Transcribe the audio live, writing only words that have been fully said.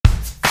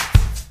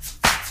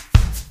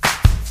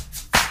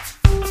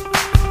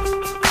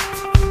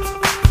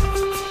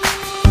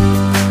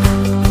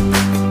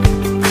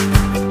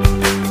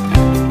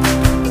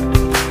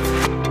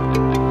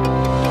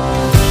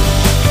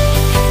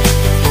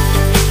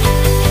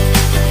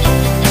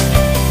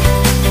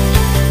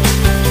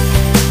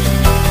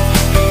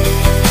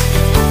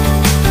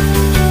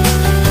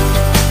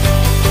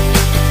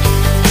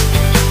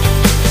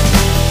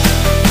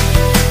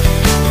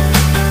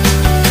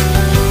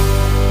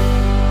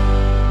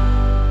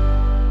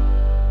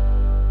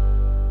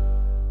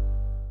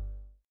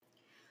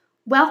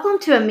Welcome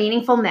to A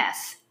Meaningful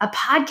Mess, a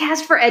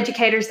podcast for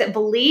educators that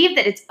believe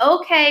that it's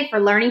okay for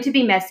learning to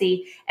be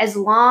messy as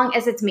long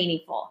as it's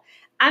meaningful.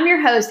 I'm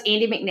your host,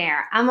 Andy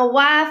McNair. I'm a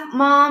wife,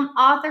 mom,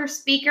 author,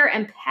 speaker,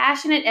 and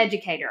passionate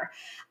educator.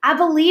 I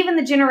believe in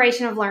the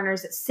generation of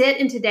learners that sit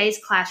in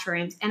today's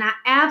classrooms, and I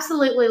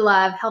absolutely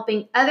love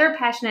helping other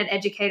passionate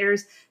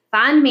educators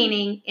find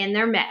meaning in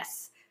their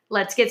mess.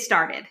 Let's get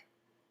started.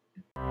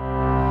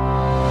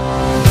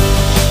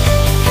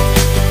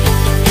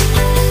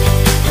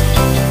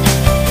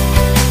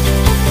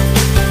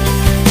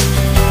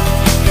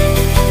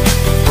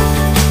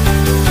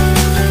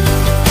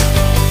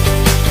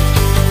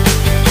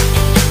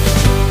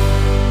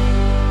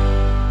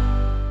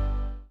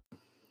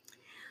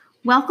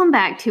 Welcome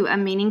back to A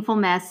Meaningful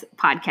Mess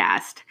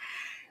podcast.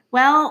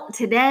 Well,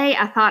 today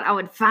I thought I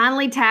would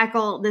finally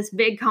tackle this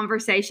big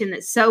conversation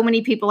that so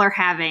many people are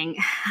having.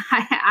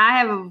 I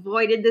have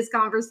avoided this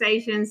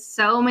conversation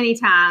so many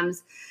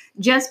times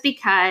just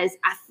because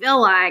I feel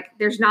like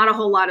there's not a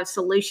whole lot of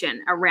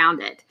solution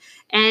around it.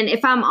 And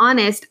if I'm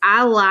honest,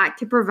 I like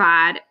to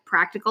provide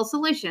practical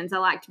solutions. I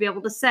like to be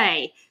able to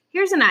say,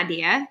 here's an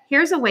idea,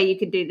 here's a way you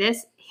could do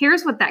this,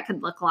 here's what that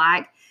could look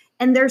like.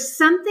 And there's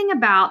something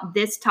about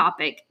this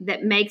topic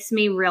that makes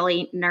me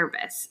really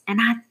nervous. And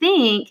I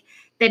think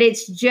that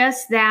it's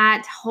just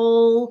that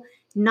whole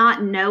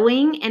not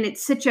knowing, and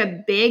it's such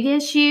a big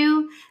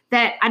issue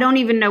that I don't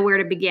even know where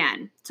to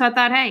begin. So I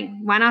thought, hey,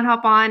 why not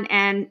hop on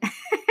and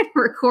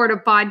record a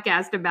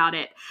podcast about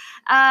it?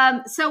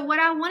 So what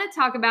I want to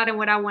talk about and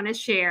what I want to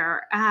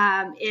share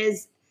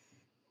is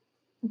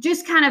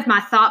just kind of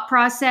my thought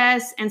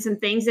process and some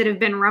things that have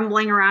been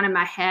rumbling around in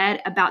my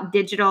head about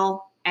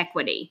digital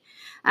equity.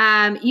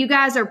 You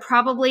guys are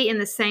probably in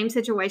the same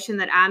situation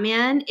that I'm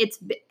in. It's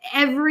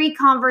every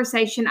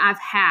conversation I've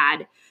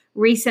had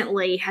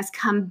recently has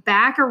come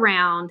back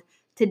around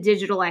to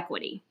digital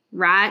equity,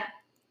 right?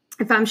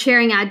 If I'm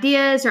sharing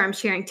ideas or I'm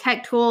sharing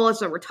tech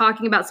tools or we're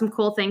talking about some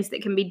cool things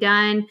that can be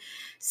done,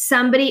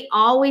 somebody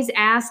always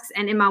asks,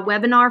 and in my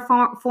webinar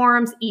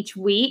forums each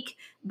week,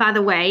 by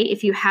the way,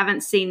 if you haven't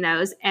seen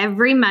those,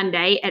 every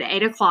Monday at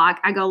 8 o'clock,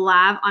 I go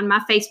live on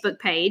my Facebook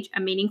page, A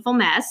Meaningful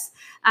Mess,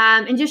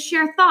 and just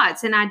share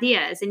thoughts and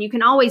ideas. And you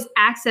can always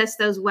access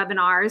those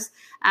webinars.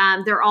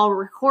 They're all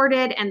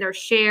recorded and they're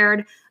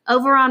shared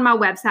over on my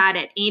website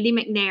at Andy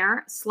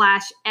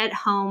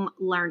McNair/@home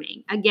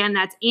learning. Again,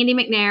 that's Andy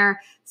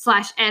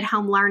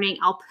McNair/@home learning.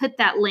 I'll put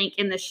that link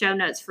in the show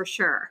notes for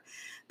sure.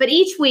 But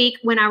each week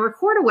when I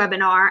record a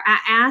webinar,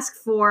 I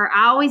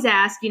always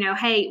ask,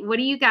 hey, what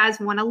do you guys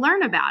want to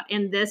learn about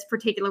in this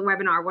particular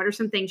webinar? What are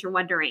some things you're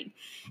wondering?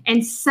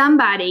 And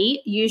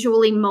somebody,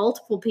 usually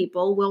multiple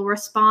people, will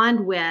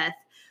respond with,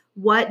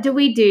 what do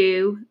we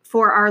do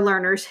for our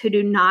learners who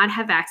do not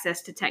have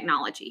access to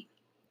technology?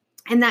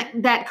 And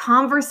that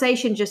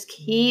conversation just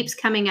keeps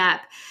coming up.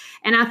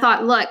 And I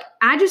thought, look,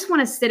 I just want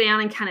to sit down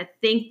and kind of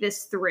think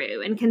this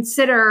through and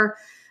consider,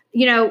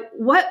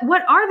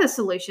 what are the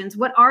solutions?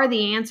 What are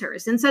the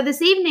answers? And so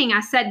this evening I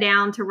sat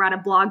down to write a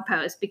blog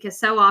post because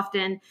so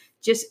often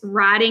just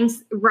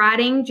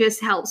writing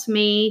just helps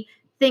me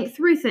think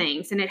through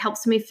things and it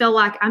helps me feel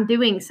like I'm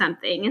doing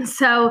something. And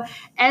so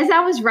as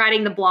I was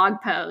writing the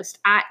blog post,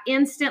 I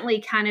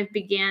instantly kind of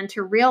began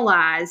to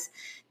realize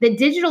that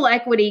digital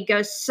equity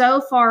goes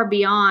so far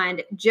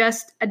beyond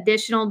just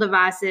additional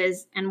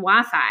devices and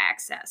Wi-Fi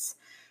access.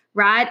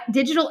 Right?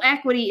 Digital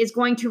equity is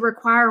going to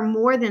require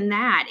more than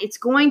that. It's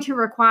going to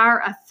require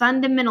a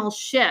fundamental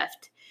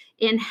shift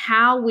in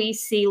how we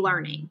see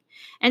learning.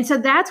 And so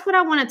that's what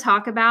I want to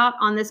talk about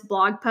on this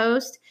blog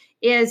post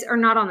on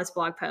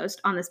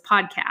this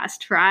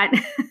podcast, right?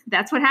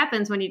 That's what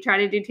happens when you try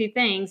to do two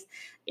things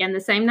in the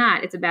same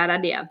night. It's a bad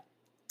idea.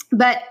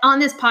 But on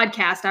this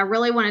podcast, I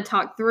really want to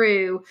talk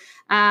through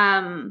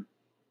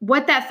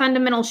what that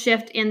fundamental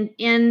shift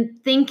in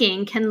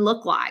thinking can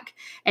look like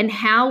and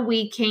how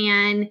we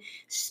can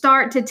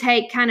start to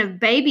take kind of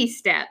baby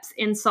steps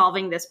in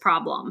solving this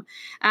problem.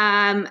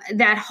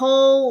 That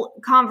whole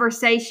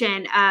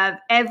conversation of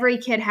every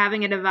kid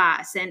having a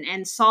device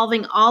and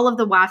solving all of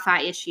the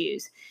Wi-Fi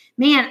issues.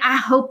 Man, I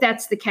hope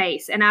that's the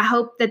case. And I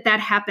hope that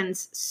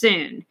happens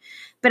soon.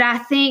 But I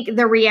think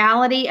the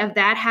reality of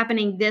that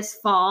happening this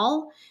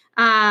fall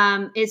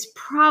is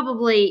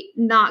probably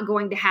not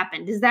going to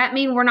happen. Does that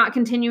mean we're not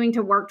continuing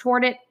to work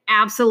toward it?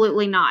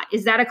 Absolutely not.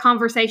 Is that a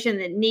conversation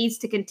that needs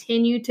to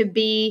continue to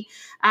be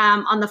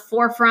on the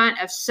forefront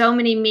of so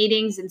many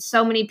meetings and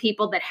so many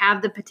people that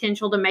have the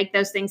potential to make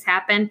those things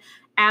happen?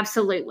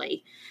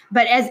 Absolutely.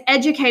 But as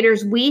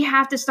educators, we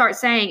have to start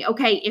saying,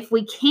 okay, if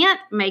we can't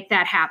make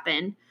that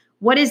happen,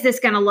 what is this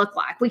going to look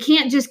like? We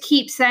can't just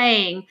keep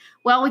saying,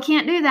 well, we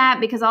can't do that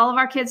because all of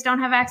our kids don't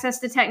have access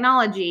to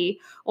technology,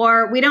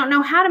 or we don't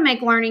know how to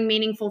make learning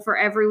meaningful for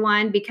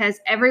everyone because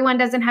everyone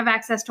doesn't have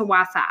access to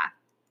Wi-Fi.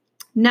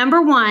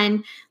 Number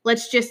one,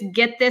 let's just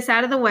get this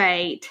out of the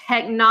way.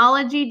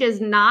 Technology does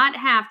not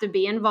have to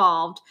be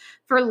involved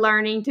for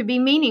learning to be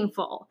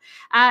meaningful.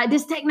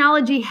 Does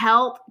technology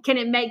help? Can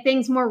it make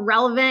things more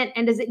relevant?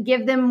 And does it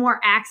give them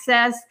more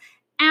access?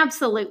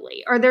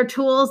 Absolutely. Are there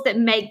tools that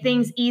make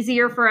things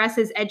easier for us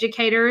as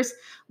educators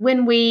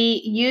when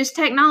we use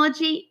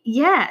technology?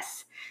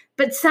 Yes.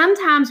 But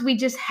sometimes we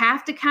just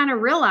have to kind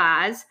of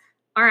realize,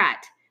 all right,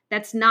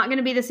 that's not going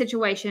to be the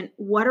situation.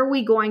 What are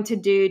we going to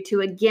do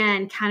to,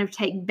 again, kind of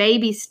take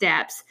baby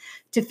steps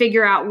to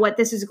figure out what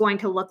this is going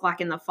to look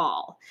like in the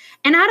fall?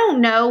 And I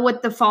don't know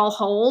what the fall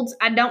holds.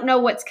 I don't know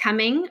what's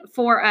coming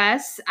for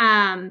us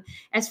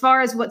as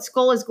far as what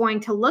school is going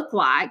to look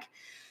like.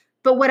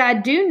 But what I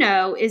do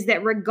know is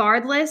that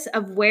regardless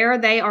of where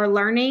they are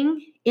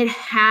learning, it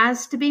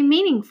has to be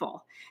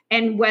meaningful.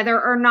 And whether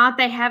or not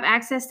they have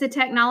access to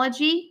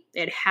technology,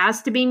 it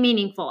has to be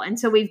meaningful. And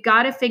so we've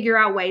got to figure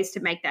out ways to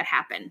make that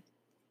happen.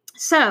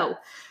 So,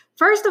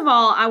 first of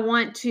all, I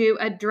want to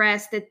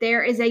address that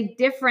there is a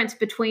difference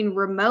between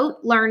remote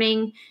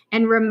learning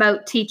and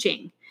remote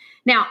teaching.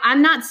 Now,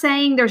 I'm not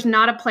saying there's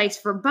not a place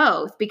for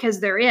both, because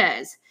there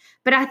is.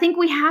 But I think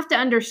we have to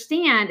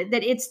understand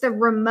that it's the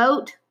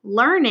remote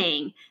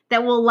learning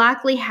that will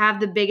likely have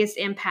the biggest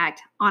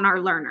impact on our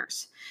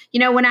learners. You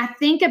know, when I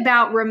think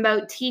about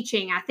remote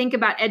teaching, I think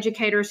about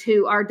educators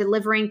who are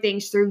delivering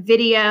things through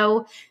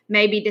video,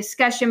 maybe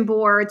discussion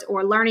boards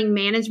or learning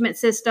management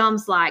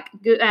systems like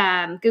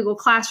Google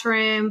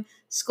Classroom,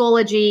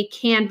 Schoology,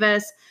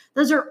 Canvas.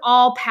 Those are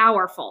all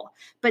powerful,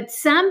 but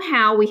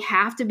somehow we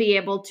have to be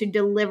able to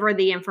deliver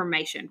the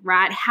information,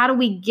 right? How do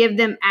we give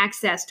them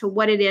access to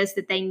what it is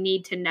that they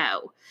need to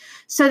know?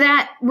 So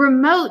that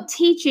remote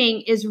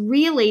teaching is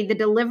really the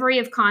delivery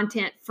of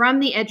content from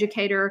the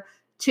educator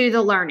to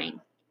the learning.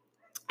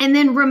 And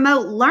then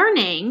remote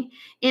learning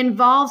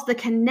involves the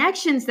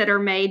connections that are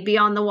made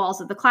beyond the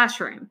walls of the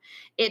classroom.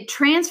 It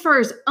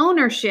transfers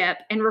ownership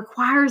and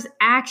requires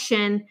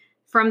action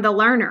from the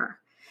learner.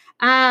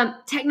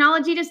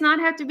 Technology does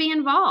not have to be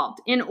involved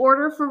in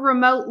order for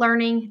remote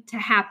learning to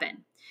happen.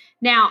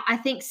 Now, I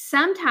think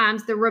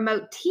sometimes the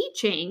remote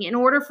teaching, in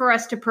order for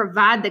us to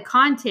provide the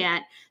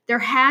content, there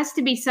has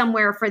to be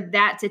somewhere for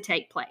that to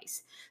take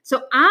place.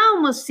 So I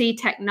almost see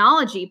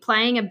technology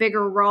playing a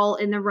bigger role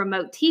in the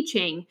remote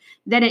teaching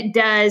than it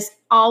does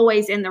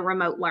always in the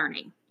remote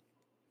learning.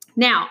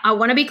 Now, I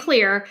want to be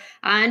clear.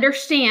 I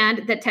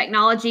understand that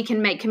technology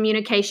can make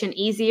communication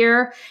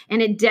easier,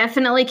 and it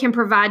definitely can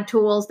provide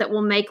tools that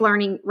will make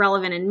learning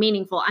relevant and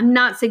meaningful. I'm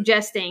not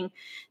suggesting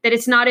that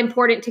it's not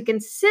important to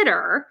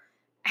consider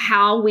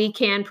how we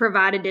can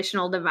provide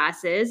additional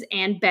devices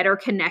and better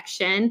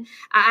connection.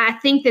 I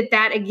think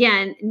that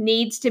again,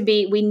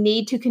 we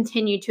need to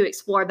continue to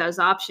explore those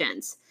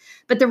options.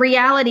 But the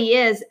reality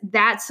is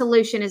that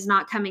solution is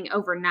not coming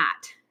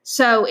overnight.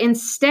 So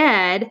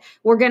instead,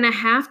 we're going to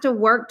have to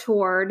work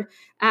toward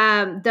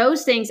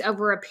those things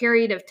over a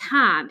period of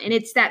time. And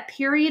it's that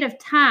period of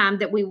time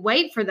that we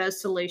wait for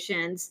those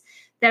solutions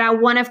that I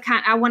want to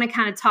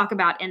kind of talk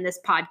about in this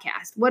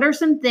podcast. What are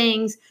some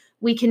things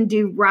we can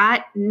do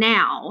right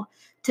now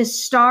to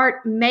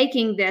start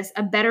making this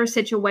a better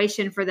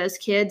situation for those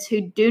kids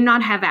who do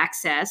not have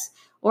access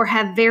or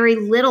have very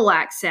little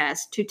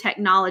access to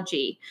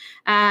technology?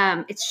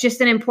 It's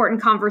just an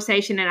important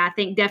conversation, and I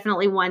think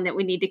definitely one that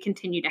we need to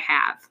continue to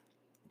have.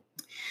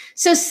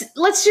 So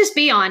let's just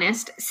be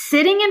honest.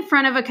 Sitting in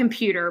front of a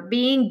computer,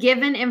 being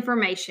given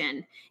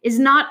information is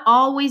not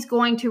always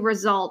going to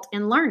result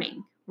in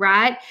learning,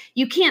 right?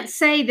 You can't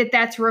say that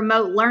that's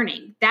remote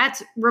learning.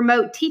 That's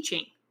remote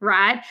teaching,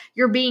 right?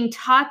 You're being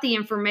taught the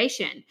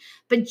information.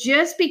 But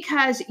just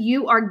because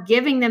you are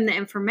giving them the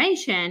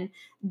information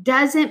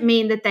doesn't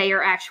mean that they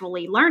are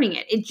actually learning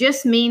it. It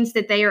just means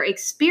that they are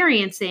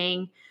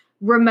experiencing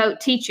remote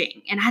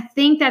teaching. And I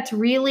think that's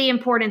really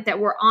important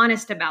that we're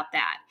honest about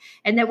that,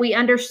 and that we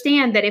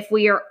understand that if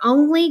we are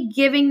only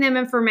giving them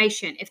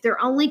information, if they're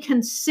only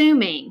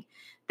consuming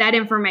that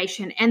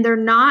information and they're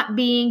not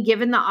being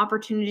given the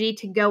opportunity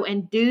to go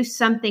and do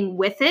something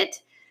with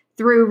it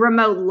through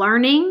remote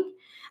learning,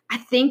 I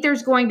think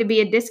there's going to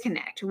be a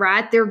disconnect,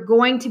 right? There are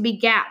going to be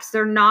gaps.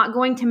 They're not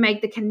going to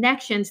make the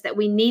connections that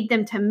we need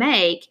them to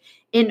make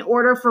in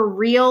order for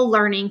real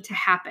learning to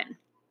happen.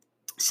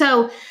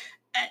 So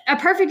a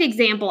perfect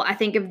example, I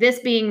think, of this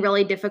being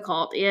really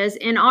difficult is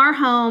in our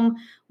home,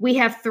 we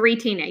have 3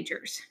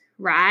 teenagers,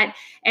 right?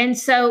 And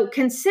so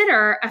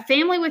consider a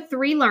family with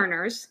 3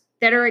 learners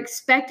that are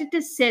expected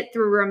to sit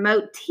through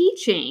remote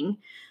teaching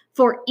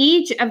for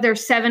each of their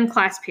 7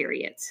 class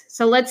periods.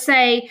 So let's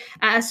say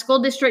a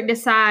school district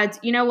decides,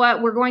 you know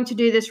what, we're going to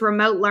do this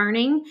remote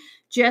learning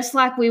just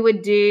like we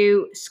would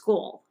do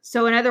school.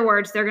 So in other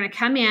words, they're going to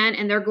come in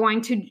and they're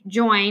going to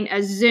join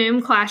a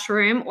Zoom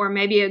classroom or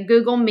maybe a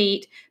Google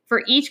Meet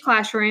for each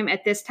classroom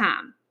at this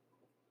time.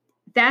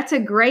 That's a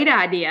great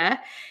idea.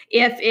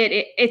 If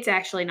it's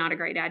actually not a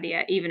great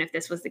idea, even if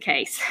this was the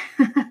case,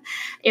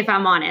 if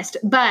I'm honest.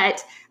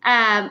 But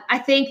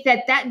I think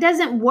that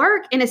doesn't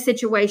work in a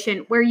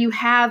situation where you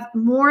have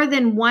more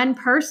than one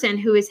person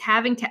who is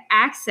having to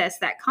access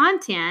that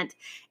content.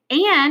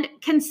 And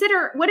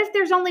consider, what if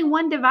there's only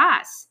one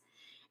device?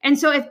 And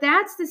so if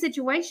that's the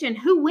situation,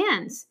 who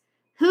wins?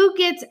 Who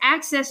gets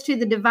access to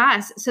the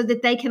device so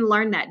that they can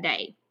learn that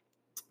day?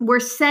 we're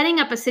setting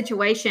up a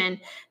situation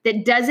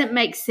that doesn't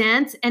make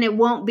sense and it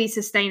won't be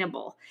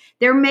sustainable.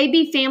 There may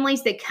be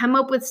families that come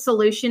up with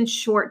solutions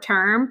short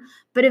term,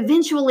 but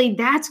eventually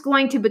that's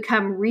going to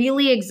become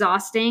really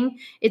exhausting.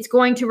 It's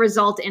going to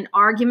result in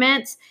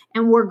arguments,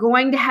 and we're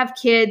going to have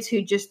kids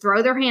who just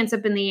throw their hands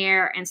up in the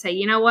air and say,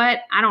 you know what,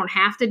 I don't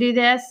have to do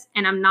this,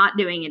 and I'm not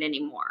doing it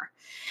anymore.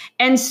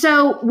 And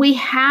so we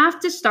have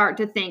to start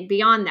to think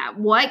beyond that.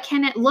 What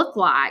can it look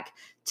like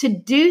to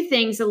do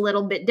things a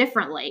little bit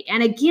differently?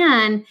 And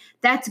again,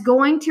 that's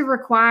going to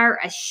require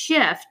a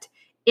shift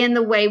in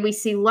the way we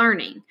see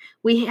learning.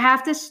 We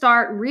have to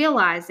start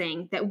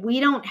realizing that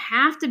we don't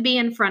have to be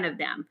in front of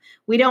them.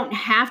 We don't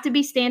have to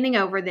be standing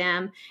over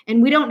them,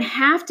 and we don't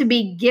have to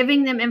be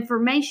giving them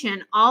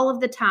information all of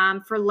the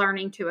time for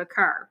learning to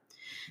occur.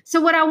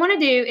 So what I want to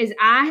do is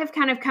I have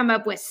kind of come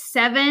up with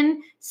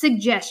 7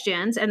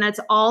 suggestions, and that's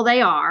all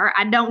they are.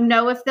 I don't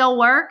know if they'll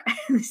work.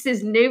 This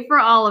is new for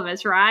all of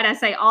us, right? I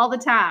say all the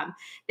time,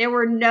 there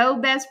were no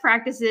best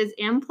practices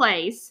in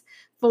place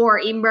for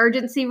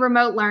emergency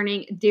remote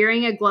learning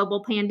during a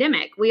global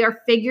pandemic. We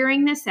are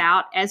figuring this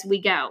out as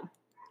we go.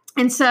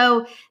 And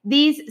so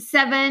these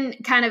 7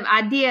 kind of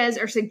ideas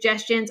or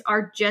suggestions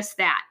are just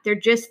that. They're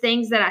just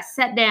things that I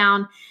sat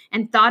down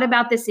and thought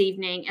about this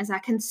evening as I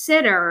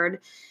considered,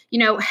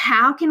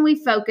 how can we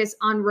focus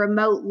on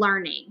remote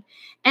learning?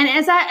 And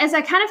as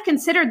I kind of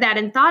considered that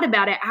and thought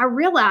about it, I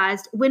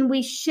realized when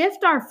we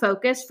shift our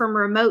focus from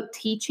remote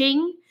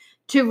teaching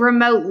to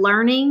remote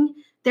learning,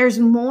 there's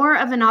more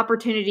of an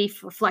opportunity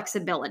for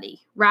flexibility,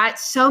 right?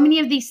 So many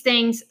of these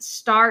things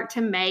start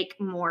to make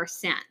more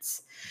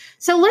sense.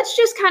 So let's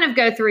just kind of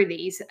go through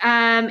these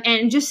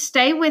and just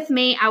stay with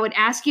me. I would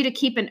ask you to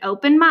keep an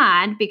open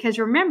mind because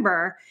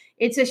remember,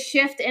 it's a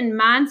shift in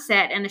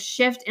mindset and a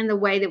shift in the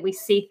way that we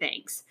see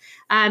things.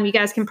 You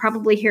guys can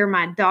probably hear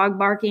my dog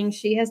barking.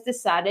 She has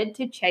decided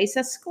to chase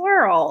a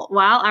squirrel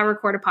while I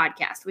record a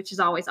podcast, which is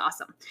always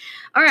awesome.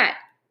 All right.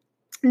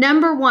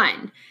 Number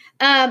 1,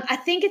 I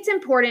think it's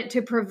important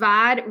to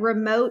provide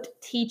remote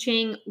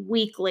teaching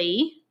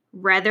weekly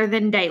rather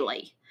than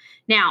daily.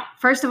 Now,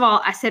 first of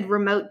all, I said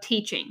remote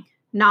teaching,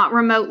 not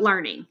remote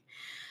learning.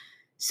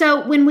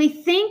 So when we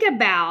think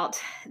about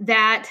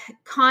that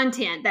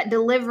content, that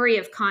delivery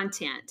of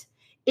content,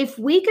 if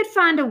we could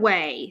find a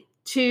way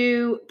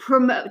to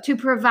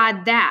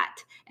provide that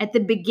at the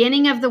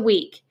beginning of the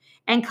week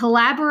and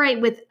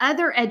collaborate with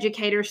other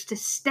educators to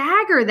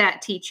stagger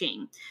that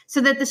teaching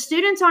so that the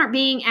students aren't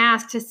being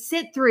asked to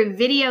sit through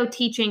video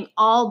teaching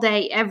all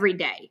day, every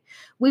day.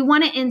 We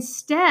want to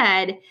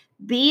instead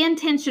be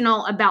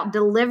intentional about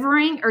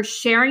delivering or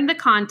sharing the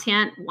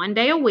content one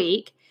day a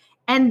week,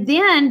 and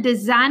then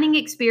designing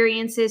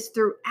experiences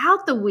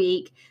throughout the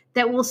week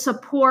that will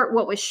support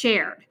what was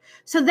shared.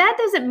 So that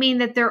doesn't mean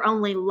that they're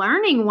only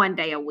learning one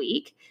day a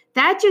week.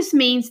 That just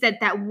means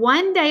that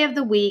one day of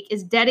the week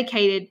is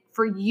dedicated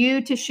for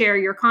you to share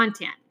your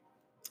content.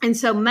 And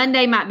so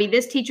Monday might be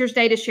this teacher's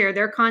day to share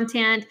their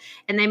content,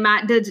 and they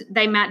might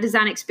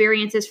design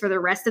experiences for the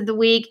rest of the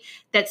week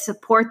that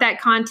support that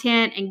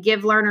content and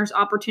give learners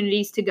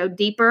opportunities to go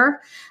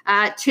deeper.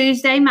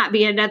 Tuesday might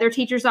be another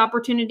teacher's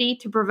opportunity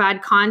to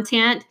provide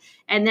content,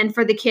 and then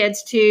for the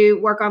kids to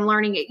work on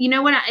learning it. You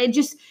know what?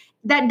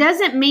 That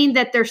doesn't mean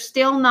that they're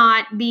still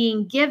not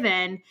being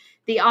given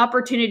the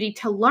opportunity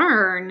to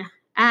learn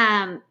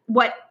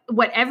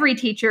what every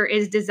teacher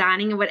is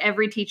designing and what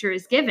every teacher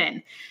is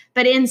given.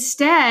 But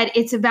instead,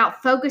 it's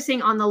about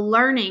focusing on the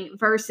learning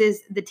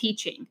versus the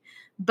teaching.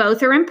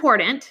 Both are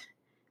important,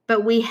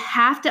 but we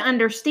have to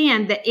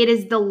understand that it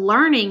is the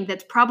learning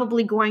that's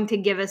probably going to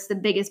give us the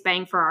biggest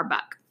bang for our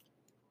buck.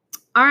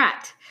 All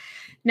right.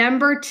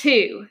 Number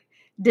 2,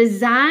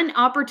 design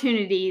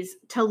opportunities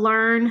to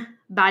learn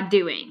by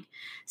doing.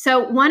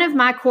 So one of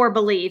my core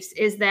beliefs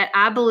is that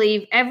I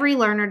believe every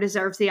learner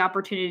deserves the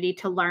opportunity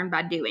to learn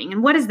by doing.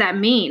 And what does that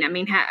mean? I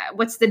mean,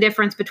 what's the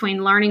difference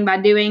between learning by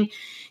doing?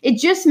 It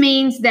just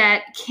means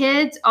that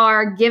kids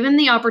are given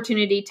the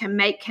opportunity to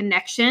make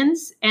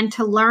connections and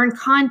to learn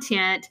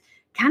content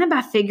kind of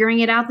by figuring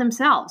it out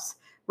themselves,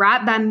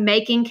 right? By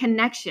making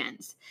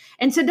connections.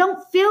 And so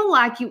don't feel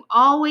like you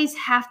always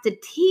have to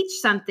teach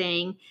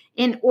something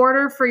in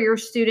order for your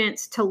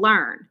students to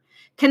learn.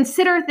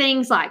 Consider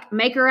things like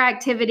maker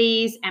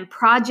activities and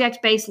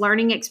project-based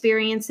learning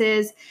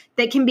experiences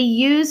that can be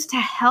used to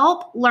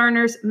help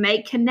learners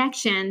make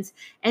connections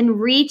and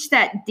reach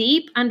that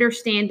deep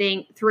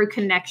understanding through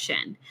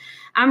connection.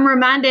 I'm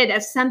reminded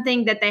of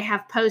something that they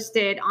have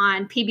posted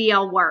on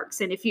PBL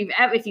Works. And if you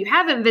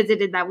haven't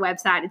visited that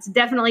website, it's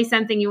definitely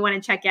something you want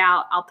to check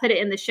out. I'll put it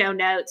in the show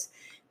notes.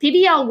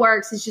 PBL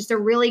Works is just a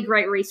really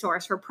great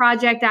resource for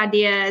project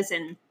ideas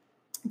and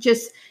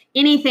just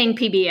anything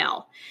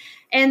PBL.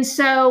 And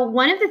so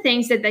one of the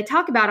things that they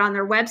talk about on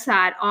their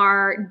website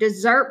are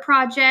dessert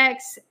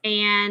projects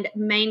and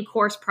main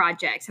course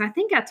projects. And I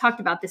think I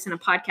talked about this in a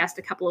podcast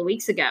a couple of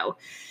weeks ago.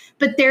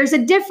 But there's a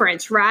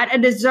difference, right? A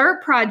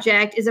dessert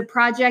project is a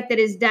project that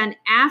is done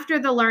after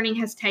the learning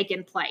has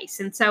taken place.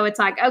 And so it's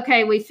like,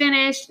 okay, we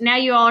finished. Now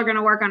you all are going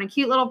to work on a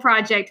cute little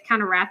project to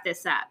kind of wrap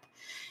this up.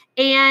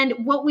 And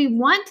what we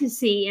want to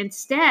see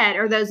instead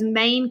are those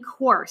main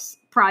course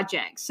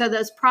projects. So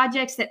those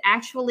projects that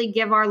actually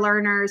give our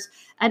learners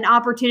an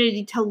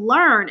opportunity to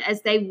learn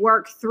as they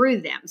work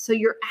through them. So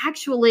you're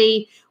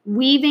actually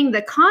weaving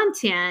the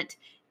content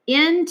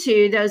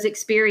into those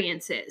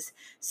experiences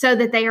so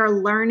that they are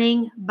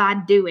learning by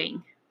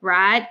doing,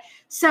 right?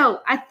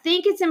 So I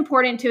think it's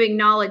important to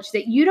acknowledge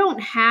that you don't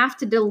have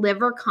to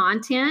deliver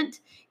content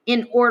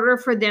in order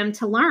for them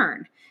to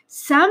learn.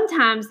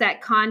 Sometimes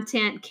that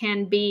content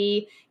can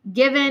be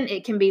given,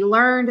 it can be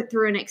learned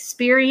through an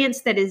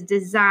experience that is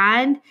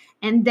designed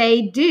and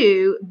they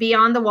do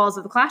beyond the walls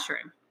of the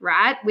classroom,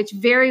 right? Which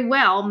very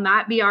well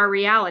might be our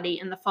reality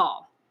in the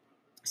fall.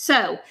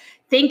 So,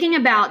 thinking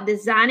about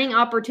designing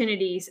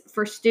opportunities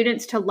for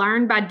students to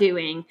learn by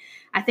doing,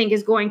 I think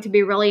is going to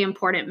be really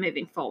important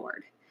moving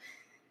forward.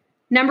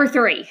 Number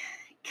 3,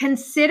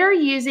 consider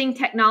using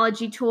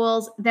technology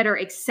tools that are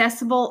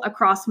accessible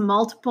across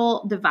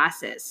multiple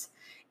devices.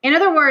 In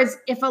other words,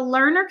 if a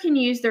learner can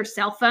use their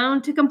cell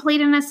phone to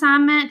complete an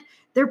assignment,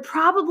 they're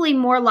probably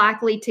more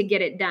likely to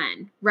get it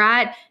done,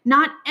 right?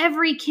 Not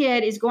every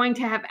kid is going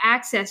to have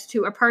access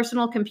to a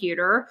personal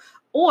computer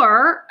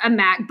or a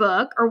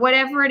MacBook or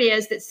whatever it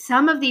is that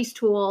some of these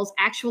tools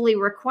actually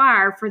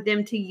require for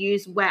them to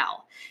use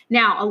well.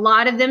 Now, a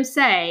lot of them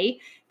say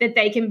that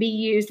they can be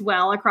used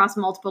well across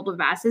multiple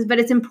devices, but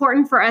it's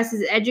important for us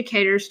as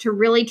educators to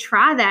really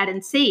try that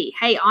and see,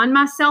 hey, on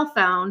my cell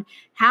phone,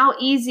 how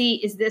easy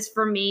is it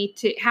for me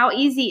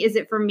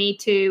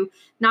to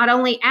not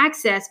only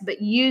access,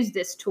 but use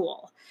this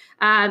tool?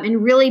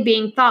 And really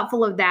being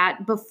thoughtful of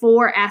that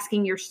before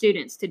asking your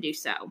students to do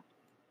so.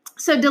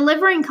 So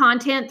delivering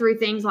content through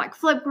things like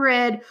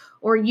Flipgrid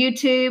or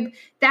YouTube,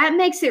 that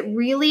makes it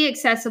really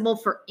accessible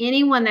for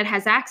anyone that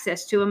has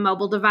access to a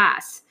mobile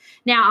device.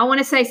 Now, I want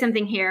to say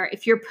something here.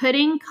 If you're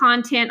putting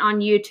content on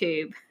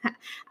YouTube,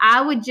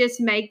 I would just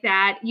make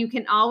that. You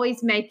can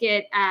always make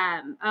it,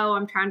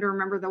 I'm trying to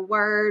remember the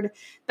word,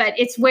 but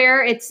it's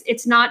where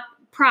it's not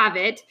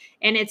private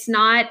and it's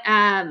not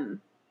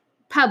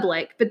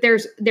public, but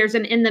there's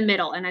an in the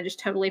middle, and I just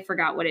totally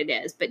forgot what it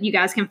is, but you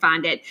guys can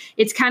find it.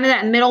 It's kind of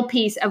that middle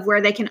piece of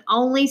where they can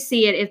only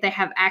see it if they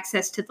have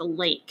access to the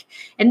link.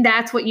 And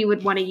that's what you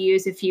would want to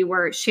use if you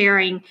were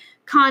sharing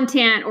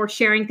content or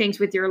sharing things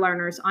with your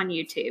learners on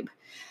YouTube.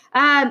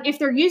 If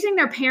they're using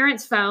their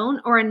parent's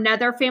phone or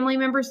another family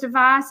member's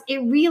device, it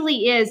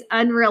really is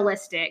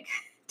unrealistic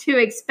to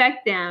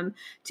expect them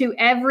to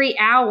every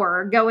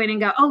hour go in and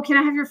go, oh, can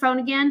I have your phone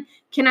again?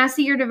 Can I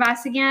see your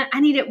device again?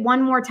 I need it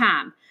one more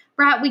time.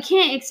 Right? We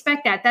can't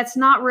expect that. That's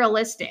not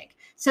realistic.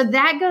 So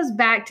that goes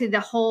back to the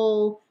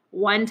whole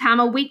 1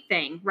 time a week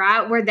thing,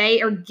 right? Where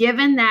they are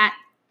given that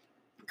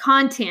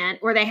content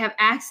or they have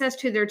access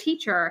to their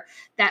teacher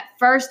that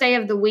first day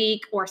of the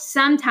week or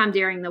sometime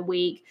during the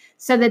week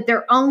so that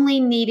they're only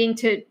needing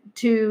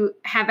to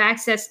have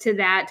access to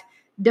that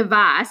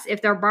device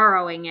if they're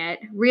borrowing it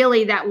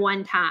really that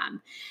one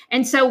time.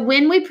 And so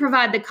when we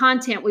provide the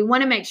content, we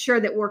want to make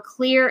sure that we're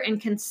clear and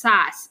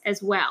concise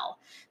as well.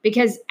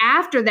 Because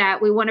after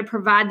that, we want to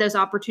provide those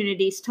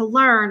opportunities to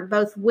learn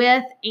both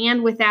with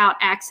and without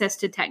access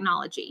to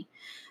technology.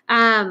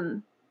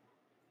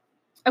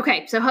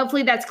 Okay, so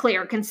hopefully that's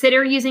clear.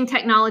 Consider using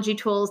technology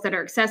tools that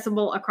are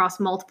accessible across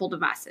multiple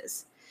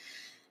devices.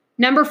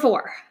 Number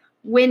 4,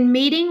 when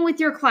meeting with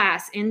your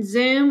class in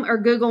Zoom or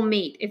Google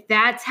Meet, if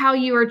that's how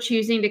you are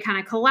choosing to kind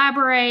of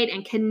collaborate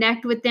and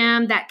connect with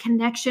them, that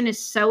connection is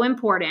so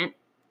important.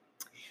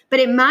 But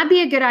it might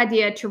be a good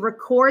idea to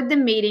record the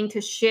meeting to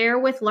share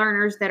with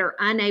learners that are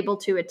unable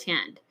to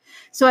attend.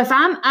 So if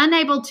I'm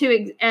unable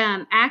to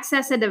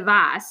access a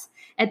device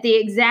at the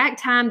exact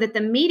time that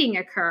the meeting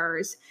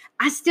occurs,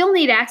 I still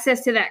need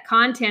access to that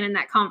content and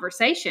that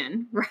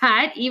conversation,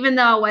 right? Even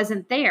though I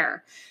wasn't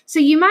there. So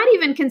you might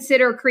even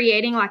consider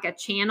creating like a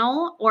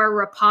channel or a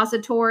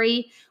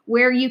repository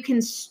where you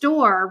can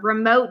store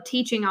remote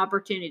teaching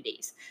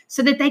opportunities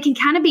so that they can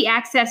kind of be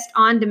accessed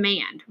on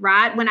demand,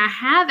 right? When I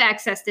have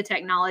access to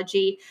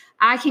technology,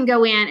 I can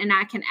go in and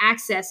I can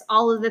access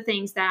all of the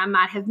things that I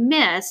might have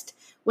missed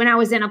when I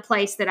was in a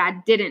place that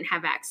I didn't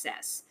have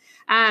access.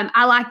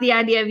 I like the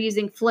idea of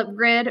using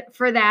Flipgrid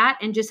for that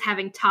and just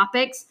having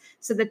topics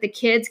so that the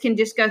kids can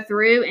just go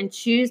through and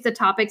choose the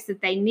topics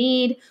that they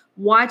need,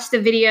 watch the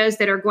videos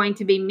that are going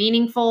to be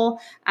meaningful,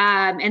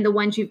 and the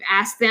ones you've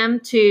asked them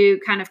to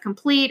kind of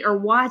complete or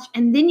watch.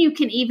 And then you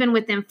can even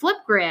within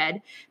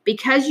Flipgrid,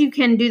 because you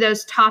can do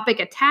those topic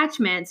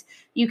attachments,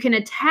 you can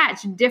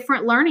attach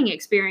different learning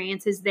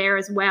experiences there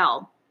as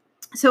well.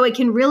 So it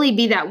can really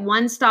be that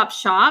one-stop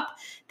shop,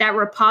 that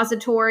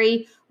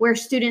repository where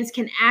students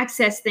can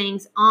access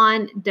things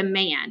on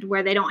demand,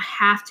 where they don't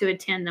have to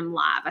attend them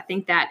live. I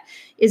think that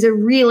is a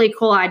really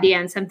cool idea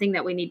and something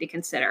that we need to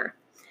consider.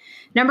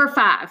 Number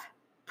 5,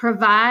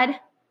 provide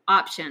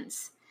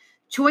options.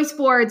 Choice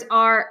boards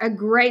are a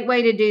great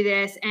way to do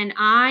this, and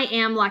I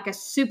am like a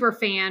super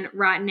fan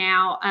right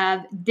now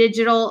of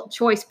digital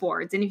choice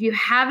boards. And if you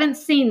haven't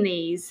seen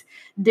these,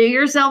 do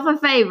yourself a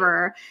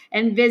favor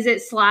and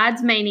visit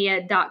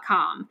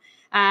slidesmania.com.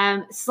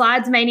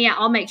 Slides Mania,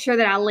 I'll make sure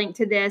that I link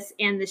to this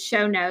in the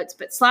show notes,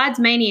 but Slides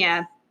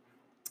Mania,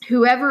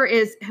 whoever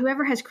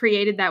has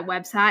created that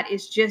website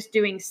is just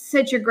doing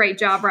such a great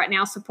job right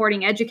now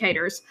supporting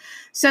educators.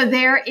 So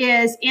there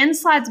is in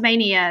Slides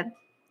Mania,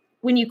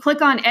 when you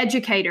click on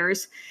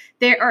educators,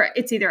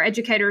 it's either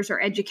educators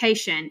or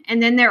education.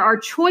 And then there are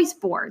choice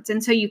boards.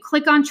 And so you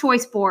click on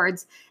choice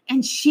boards,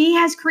 and she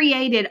has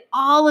created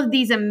all of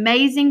these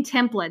amazing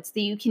templates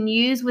that you can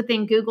use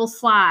within Google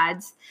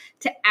Slides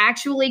to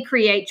actually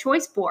create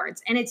choice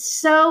boards. And it's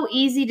so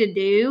easy to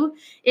do.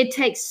 It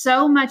takes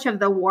so much of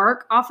the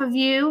work off of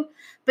you.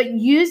 But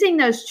using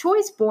those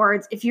choice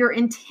boards, if you're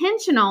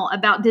intentional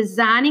about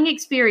designing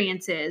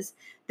experiences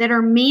that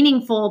are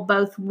meaningful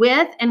both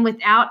with and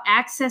without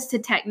access to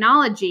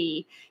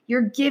technology,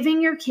 you're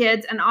giving your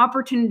kids an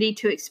opportunity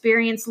to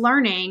experience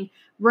learning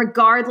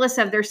regardless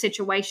of their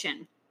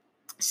situation.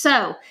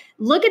 So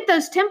look at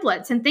those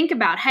templates and think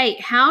about, hey,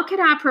 how could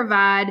I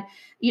provide,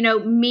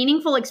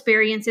 meaningful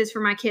experiences for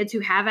my kids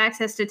who have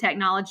access to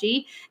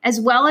technology,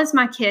 as well as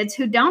my kids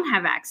who don't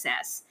have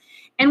access?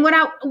 And one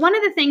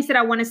of the things that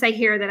I want to say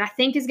here that I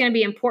think is going to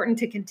be important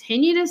to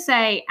continue to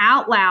say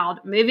out loud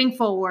moving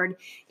forward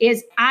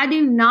is I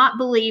do not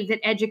believe that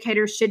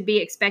educators should be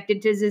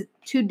expected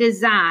to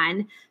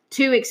design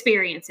two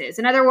experiences.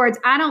 In other words,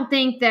 I don't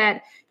think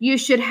that you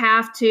should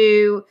have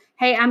to,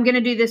 hey, I'm going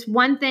to do this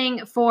one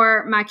thing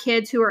for my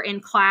kids who are in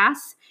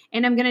class,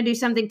 and I'm going to do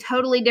something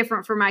totally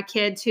different for my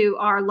kids who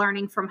are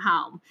learning from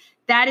home.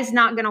 That is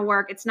not going to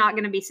work. It's not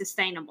going to be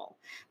sustainable.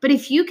 But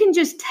if you can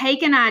just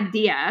take an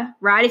idea,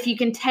 right? If you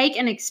can take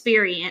an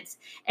experience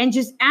and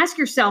just ask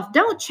yourself,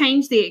 don't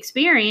change the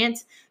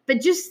experience,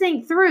 but just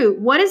think through,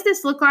 what does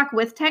this look like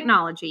with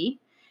technology?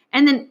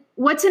 And then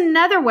what's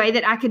another way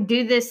that I could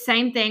do this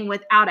same thing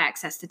without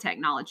access to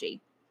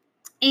technology?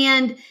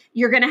 And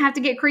you're going to have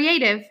to get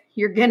creative.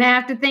 You're going to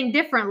have to think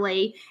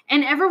differently.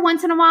 And every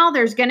once in a while,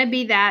 there's going to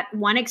be that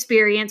one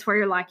experience where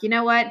you're like, you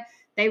know what?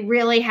 They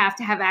really have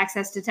to have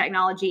access to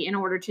technology in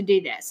order to do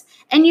this.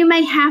 And you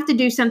may have to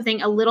do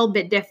something a little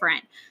bit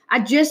different. I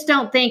just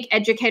don't think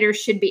educators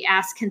should be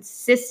asked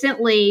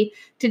consistently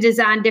to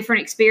design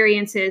different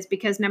experiences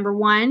because, number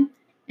one,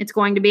 it's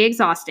going to be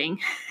exhausting.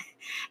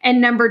 And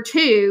number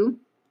two,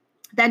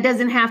 that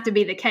doesn't have to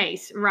be the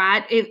case,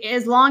 right?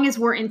 As long as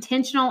we're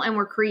intentional and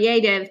we're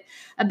creative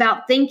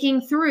about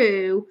thinking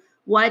through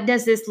what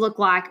does this look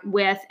like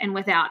with and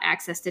without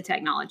access to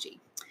technology.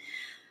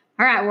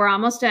 All right, we're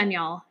almost done,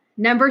 y'all.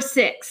 Number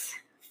 6,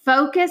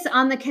 focus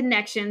on the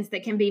connections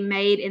that can be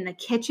made in the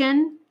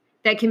kitchen,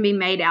 that can be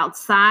made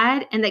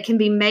outside, and that can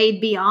be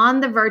made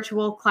beyond the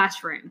virtual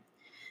classroom.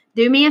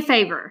 Do me a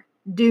favor.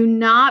 Do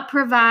not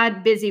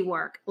provide busy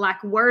work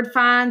like word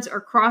finds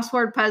or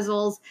crossword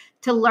puzzles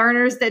to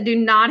learners that do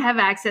not have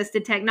access to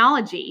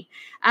technology.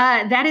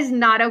 That is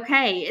not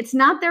okay. It's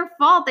not their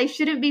fault. They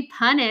shouldn't be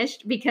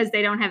punished because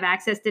they don't have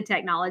access to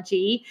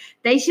technology.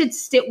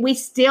 We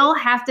still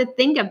have to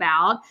think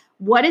about,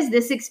 what does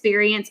this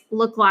experience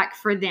look like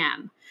for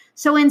them?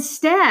 So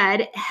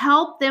instead,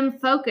 help them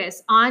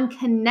focus on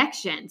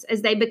connections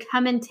as they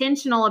become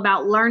intentional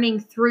about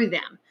learning through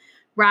them.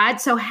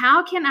 Right? So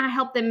how can I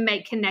help them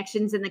make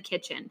connections in the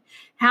kitchen?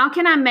 How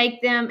can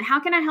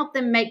I help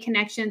them make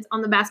connections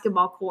on the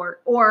basketball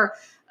court or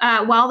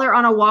while they're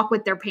on a walk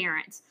with their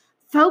parents?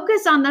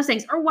 Focus on those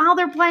things, or while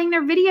they're playing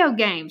their video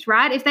games,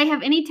 right? If they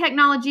have any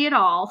technology at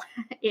all,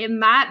 it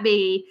might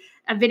be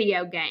a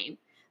video game.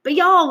 But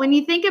y'all, when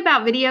you think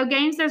about video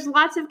games, there's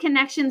lots of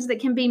connections that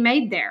can be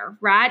made there,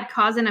 right?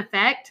 Cause and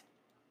effect.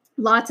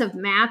 Lots of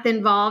math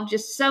involved,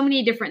 just so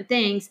many different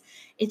things.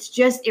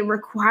 It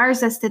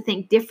requires us to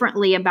think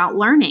differently about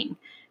learning,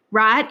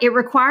 right? It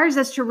requires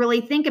us to really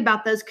think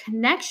about those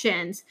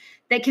connections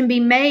that can be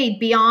made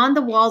beyond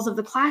the walls of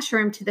the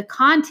classroom to the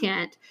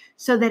content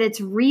so that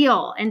it's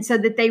real and so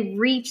that they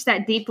reach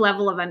that deep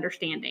level of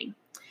understanding.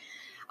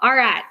 All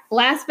right,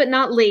 last but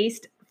not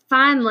least,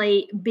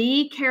 finally,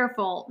 be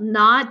careful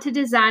not to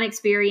design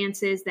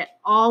experiences that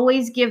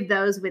always give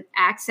those with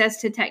access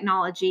to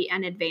technology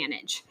an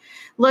advantage.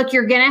 Look,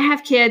 you're going to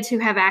have kids who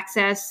have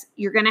access.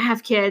 You're going to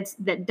have kids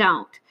that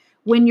don't.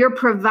 When you're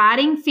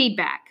providing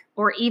feedback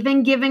or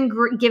even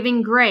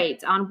giving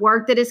grades on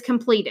work that is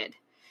completed,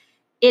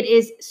 it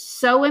is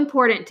so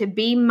important to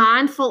be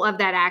mindful of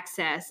that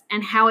access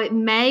and how it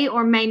may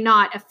or may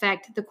not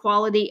affect the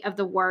quality of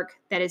the work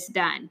that is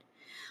done.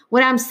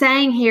 What I'm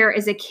saying here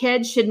is a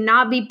kid should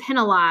not be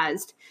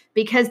penalized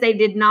because they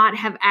did not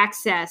have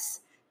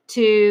access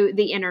to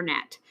the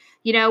internet.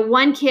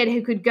 One kid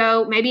who could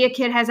go, maybe a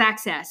kid has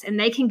access and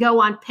they can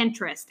go on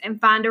Pinterest and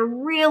find a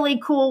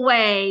really cool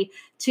way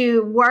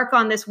to work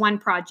on this one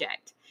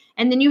project.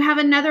 And then you have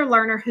another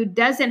learner who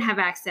doesn't have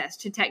access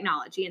to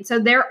technology. And so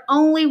they're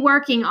only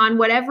working on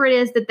whatever it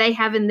is that they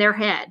have in their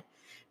head.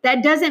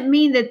 That doesn't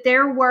mean that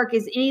their work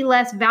is any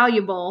less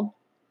valuable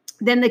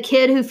than the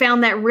kid who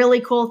found that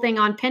really cool thing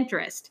on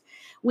Pinterest.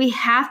 We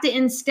have to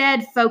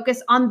instead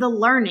focus on the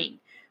learning,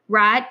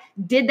 right?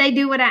 Did they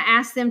do what I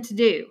asked them to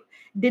do?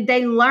 Did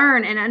they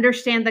learn and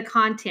understand the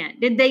content?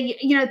 Did they,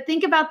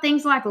 think about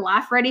things like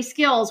life ready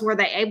skills? Were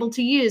they able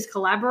to use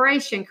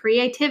collaboration,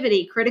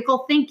 creativity,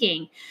 critical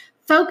thinking?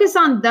 Focus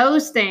on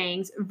those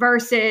things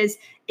versus,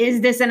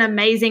 is this an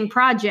amazing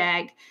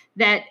project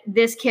that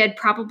this kid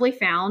probably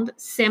found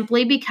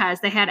simply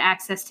because they had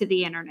access to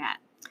the internet?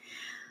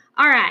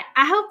 All right.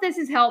 I hope this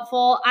is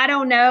helpful. I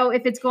don't know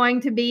if it's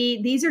going to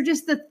be. These are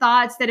just the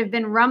thoughts that have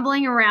been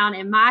rumbling around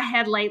in my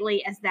head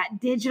lately as that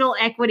digital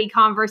equity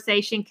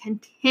conversation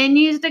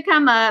continues to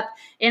come up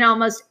in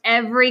almost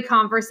every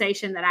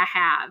conversation that I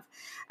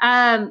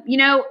have.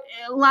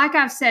 Like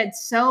I've said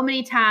so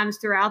many times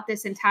throughout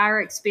this entire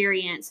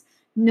experience,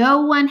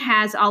 no one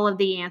has all of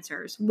the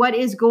answers. What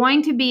is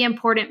going to be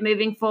important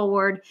moving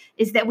forward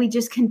is that we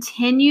just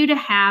continue to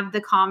have the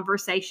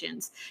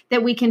conversations,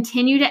 that we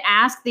continue to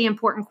ask the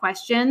important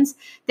questions,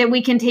 that we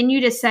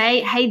continue to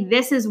say, hey,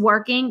 this is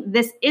working,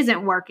 this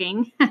isn't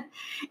working.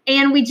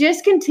 And we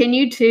just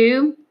continue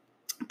to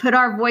put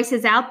our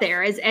voices out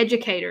there as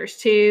educators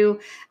to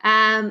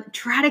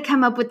try to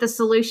come up with the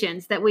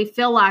solutions that we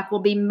feel like will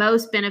be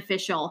most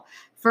beneficial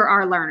for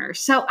our learners.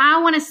 So I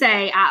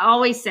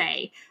always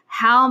say,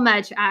 how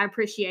much I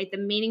appreciate the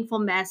Meaningful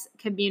Mess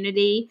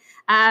community.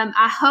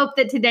 I hope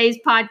that today's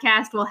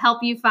podcast will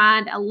help you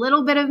find a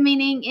little bit of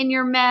meaning in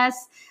your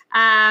mess.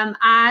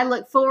 I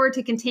look forward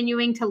to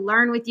continuing to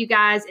learn with you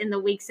guys in the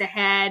weeks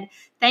ahead.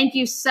 Thank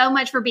you so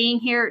much for being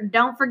here.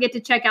 Don't forget to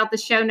check out the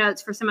show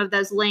notes for some of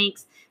those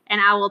links, and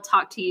I will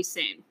talk to you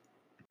soon.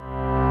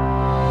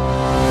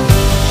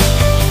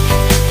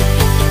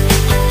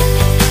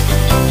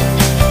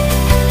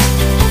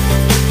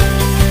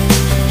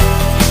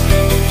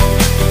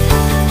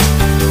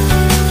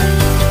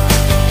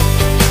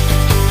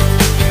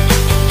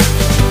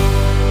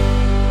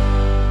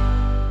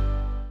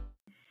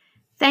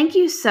 Thank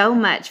you so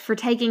much for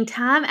taking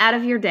time out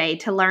of your day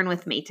to learn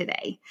with me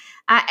today.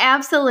 I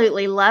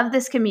absolutely love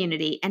this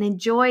community and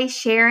enjoy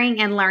sharing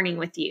and learning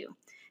with you.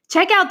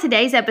 Check out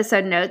today's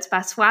episode notes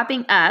by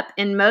swiping up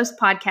in most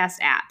podcast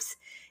apps.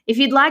 If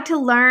you'd like to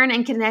learn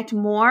and connect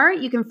more,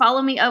 you can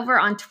follow me over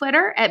on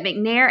Twitter at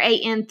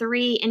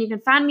McNairAN3, and you can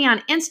find me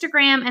on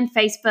Instagram and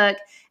Facebook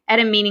at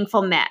A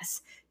Meaningful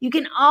Mess. You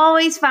can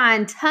always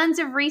find tons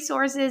of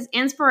resources,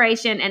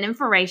 inspiration, and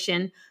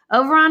information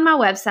over on my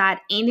website,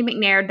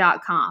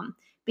 andymcnair.com.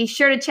 Be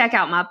sure to check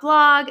out my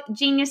blog,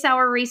 Genius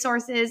Hour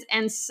resources,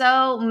 and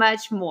so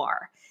much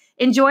more.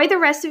 Enjoy the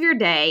rest of your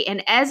day,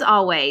 and as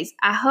always,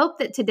 I hope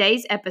that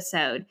today's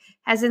episode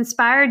has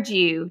inspired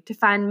you to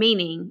find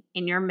meaning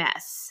in your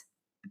mess.